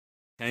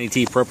Tiny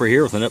T Prepper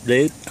here with an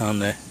update on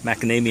the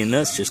macadamia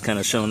nuts, just kind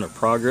of showing the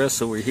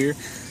progress over here.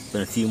 It's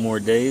been a few more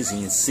days,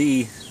 and you can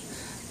see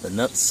the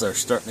nuts are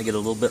starting to get a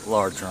little bit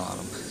larger on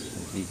them.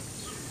 If you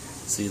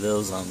see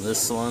those on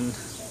this one,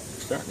 they're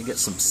starting to get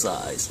some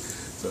size.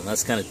 So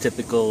that's kind of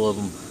typical of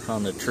them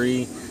on the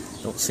tree.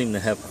 Don't seem to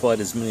have quite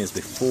as many as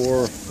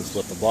before. That's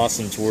what the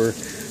blossoms were.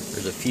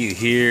 There's a few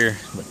here,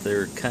 but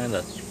they're kind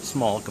of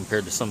small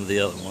compared to some of the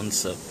other ones.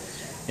 So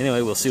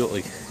anyway, we'll see what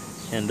we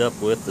end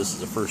up with. This is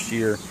the first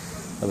year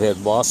I've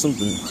had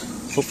blossoms, and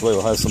hopefully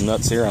we'll have some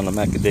nuts here on the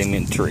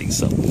macadamia tree.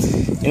 So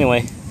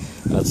anyway,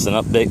 that's an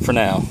update for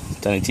now.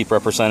 Tiny T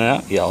Prepper signing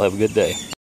out. Y'all have a good day.